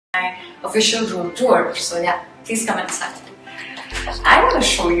my official room tour. So yeah, please come inside. I want to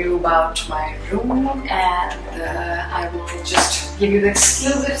show you about my room, and I will just give you the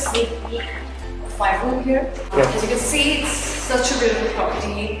exclusive sneak peek of my room here. As you can see, it's such a beautiful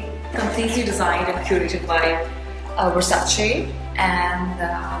property, completely designed and curated by Versace.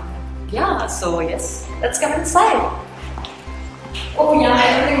 And yeah, so yes, let's come inside. Oh yeah,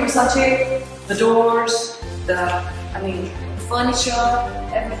 everything Versace, the doors, the furniture,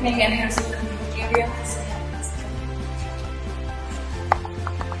 everything, and here's the complete area.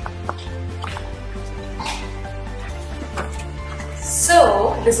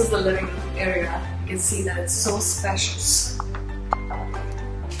 So this is the living room area. You can see that it's so spacious.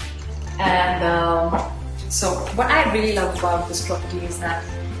 And so what I really love about this property is that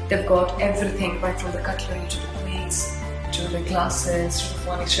they've got everything, right from the cutlery to the plates, to the glasses, to the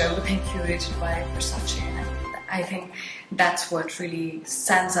furniture, everything curated by Versace. And I think that's what really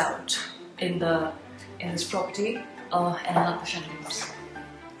stands out in this property. And I love the chandeliers.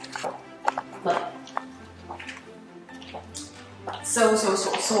 Look. So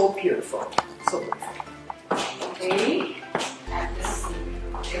beautiful. So beautiful. Okay. And this is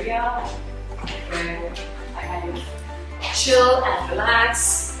the area where I kind of chill and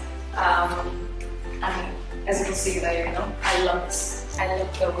relax. As you can see there, I love this. I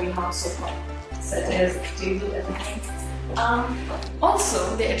love the greenhouse so far. Settees, the table, everything.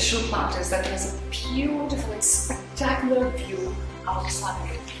 Also, the additional part is that there's a beautiful and spectacular view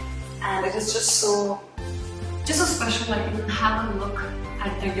outside, and it is just so special. Like, you can have a look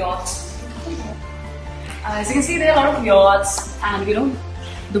at the yachts. As you can see, there are a lot of yachts, and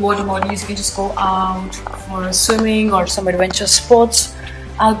the water bodies. You can just go out for swimming or some adventure sports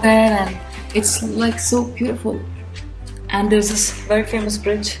out there, and it's like so beautiful. And there's this very famous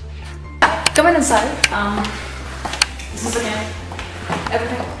bridge. Coming inside, this is again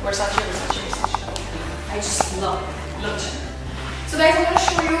everything Versace. I just love it. So guys, I'm going to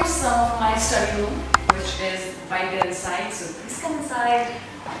show you some of my study room, which is right there inside. So please come inside.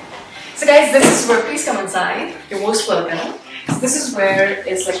 So guys, this is where, please come inside. You're most welcome. So this is where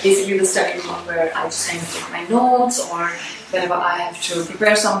it's like basically the study room where I just kind of take my notes, or whenever I have to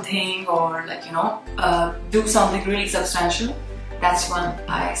prepare something, or do something really substantial. That's when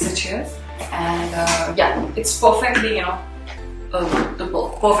I sit here. And yeah, it's perfectly,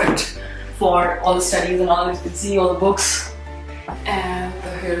 perfect for all the studies and all. You can see all the books. And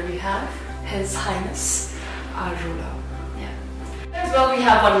here we have His Highness our ruler. Yeah. As well, we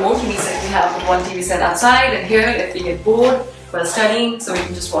have one more TV set. We have one TV set outside, and here, if we get bored while studying, so we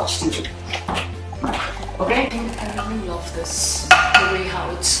can just watch TV. Okay. I really love this. The way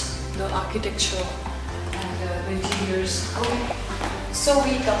how it's, the architecture and the interiors. Okay. So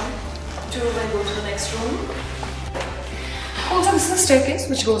we come to go to the next room. Also, this is a staircase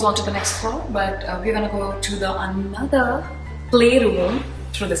which goes on to the next floor, but we're gonna go to another playroom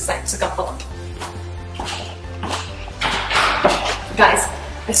through this side. So come on. Guys,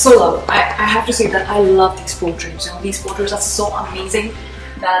 I have to say that I love these portraits. These portraits are so amazing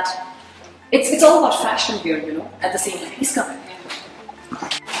that it's all about fashion here, at the same time. Please come in.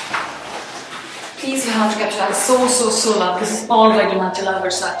 Please, you have to capture that. So love. This is all by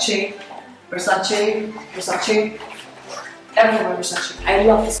Versace. Everywhere Versace. I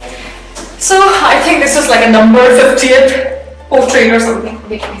love this. So I think this is like a number 50th portrait or something.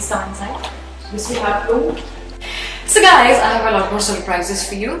 Okay, please come inside. This we have room. So guys, I have a lot more surprises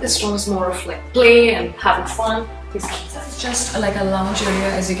for you. This room is more of like play and having fun. Please come inside. It's just like a lounge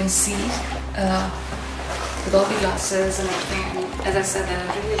area, as you can see, with all the glasses and everything. And as I said,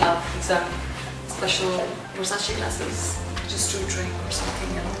 I really love these special Versace glasses, just to drink or something,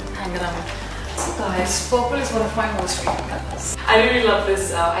 hang around. So guys, purple is one of my most favorite colors. I really love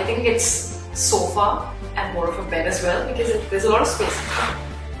this. I think it's sofa and more of a bed as well, because there's a lot of space.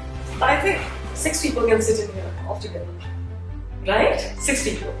 I think 6 people can sit in here all together, right? 6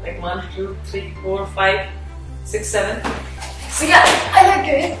 people, like 1, 2, 3, 4, 5, 6, 7. So yeah, I like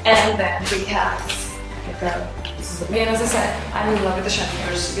it. And then we have this is the main, as I said. I'm in love with the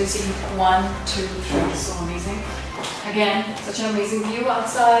chandeliers. You can see 1, 2, 3, so amazing. Again, such an amazing view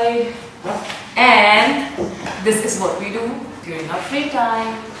outside. And this is what we do during our free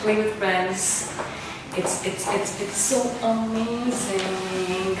time, play with friends. It's so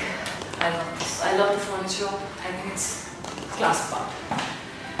amazing. I love this. I love the furniture. I think it's class part.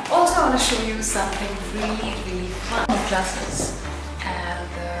 Also, I want to show you something really fun with glasses. And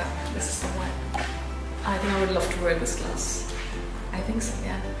this is the one. I think I would love to wear this glass. I think so,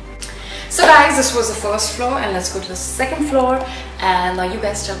 yeah. So guys, this was the first floor, and let's go to the second floor. And now you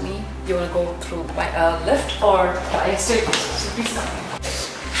guys tell me, you will go through by a lift or by a staircase. So please tell me.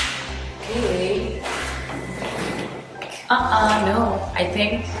 No. I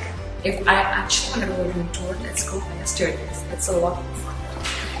think if I actually want to do a room tour, let's go by the staircase. It's a lot more fun.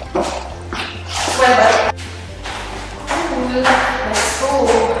 Well, let's go.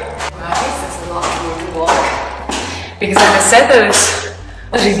 Guys, there's a lot more to walk. Because like I said, there is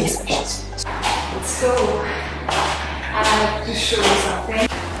a really special spot. Let's go. I have to show you something.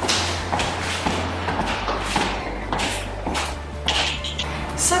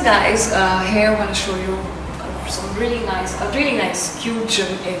 So guys, here I'm going to show you a really nice, cute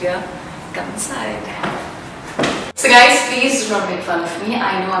gym area. Come inside. So guys, please do not make fun of me.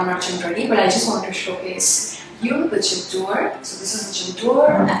 I know I'm not gym ready, but I just want to showcase you the gym tour. So this is the gym tour,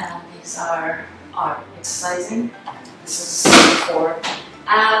 and these are our exercising. This is for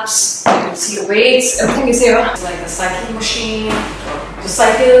abs. You can see the weights. Everything is here. It's like the cycling machine, the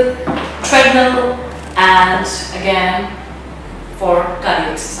cycle, treadmill, and again for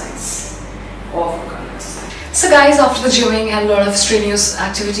cardio exercise or for cardio exercise. So guys, after the gymming and a lot of strenuous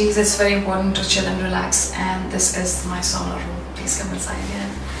activities, it's very important to chill and relax, and this is my sauna room. Please come inside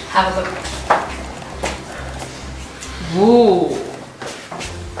and have a look. Whoa!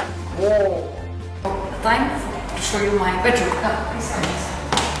 Whoa! Time to show you my bedroom. Come, please come inside.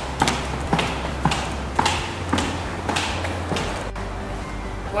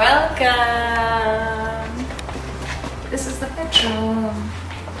 Welcome! This is the bedroom.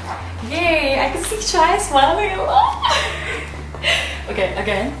 Yay! I can see Chai smiling a lot. Okay,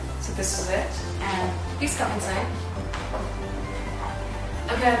 again. So this is it. And please come inside.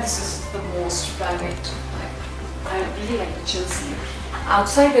 Again, this is the most private. I really like the chill scene.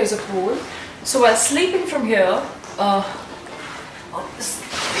 Outside there's a pool. So while sleeping from here, this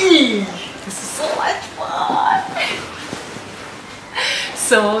is so much fun.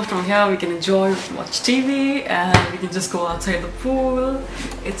 So from here we can enjoy, watch TV, and we can just go outside the pool.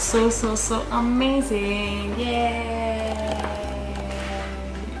 It's so amazing! Yay!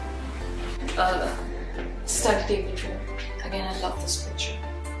 Study table here. Again, I love this picture.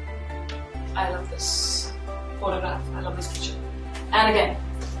 I love this photograph. I love this picture. And again,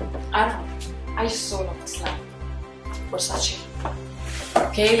 I don't know. I so love this lamp. Versace.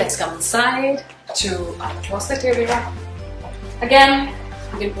 Okay, let's come inside to our closet area. Again,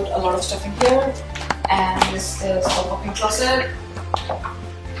 you can put a lot of stuff in here, and this is a walk-in closet.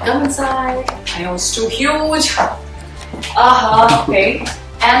 Come inside. I know it's too huge. Okay.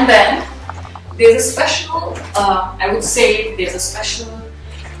 And then there's a special, I would say there's a special,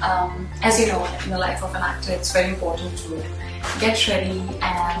 as you know, in the life of an actor, it's very important to get ready,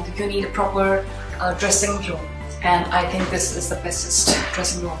 and you need a proper dressing room. And I think this is the bestest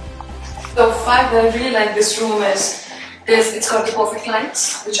dressing room. So fact that I really like this room is it's got the perfect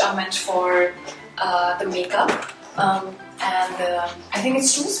lights, which are meant for the makeup, and I think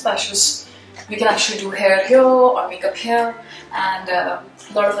it's too spacious. We can actually do hair here or makeup here, and a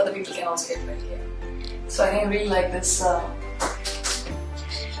lot of other people can also get ready here. So I think I really like this.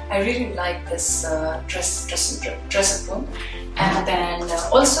 Dressing room, and then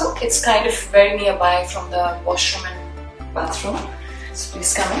also it's kind of very nearby from the washroom and bathroom. So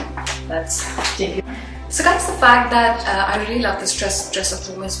please come in. Let's take it. So guys, the fact that I really love this dress-up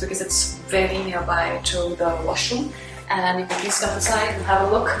room is because it's very nearby to the washroom, and you can please come inside and have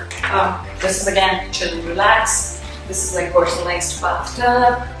a look. This is again chill and relax. This is like personalized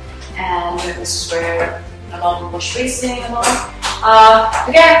bathtub, and this is where a normal wash basin and all.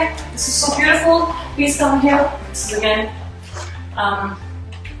 Again, this is so beautiful. Please come here. This is again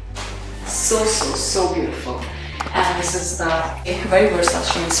so beautiful, and this is the very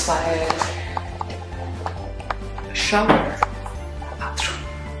Versace inspired shower bathroom.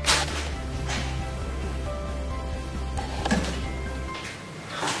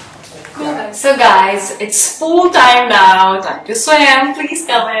 Cool. So guys, it's pool time now. Time to swim. Please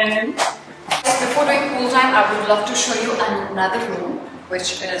come in. Before doing pool time, I would love to show you another room,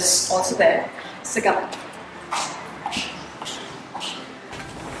 which is also there. So come in.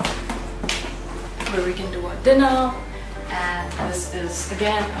 Where we can do our dinner, and this is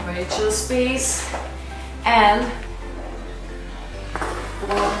again a very chill space. And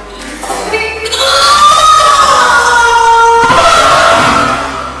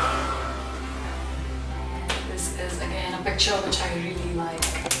this is again a picture which I really like.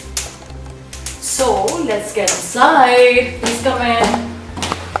 So let's get inside. Please come in.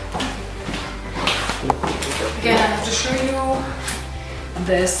 Again, I have to show you.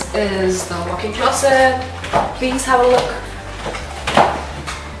 This is the walk-in closet. Please have a look.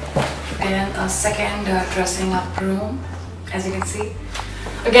 And a second dressing up room, as you can see.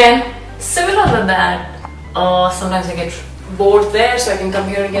 Again, similar than that. Sometimes I get bored there, so I can come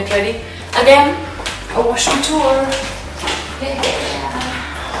here and get ready. Again, a washroom tour. Okay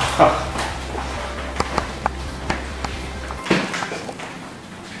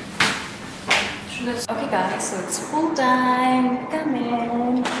guys, so it's full time. Come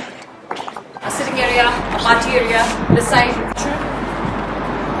in. A sitting area, a party area, this side.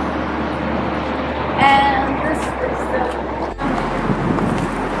 And this is the...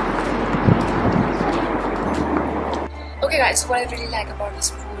 Okay guys, so what I really like about this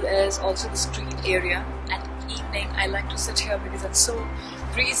pool is also the street area. At evening, I like to sit here because it's so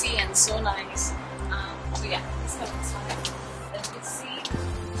breezy and so nice. So yeah, this is inside. As you can see,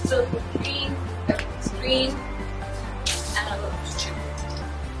 still green, everything's green, and I love to chill.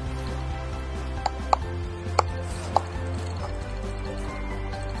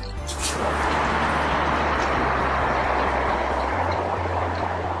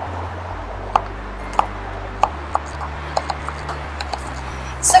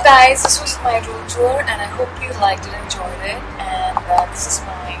 So guys, this was my room tour and I hope you liked it and enjoyed it, and this is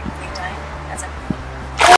my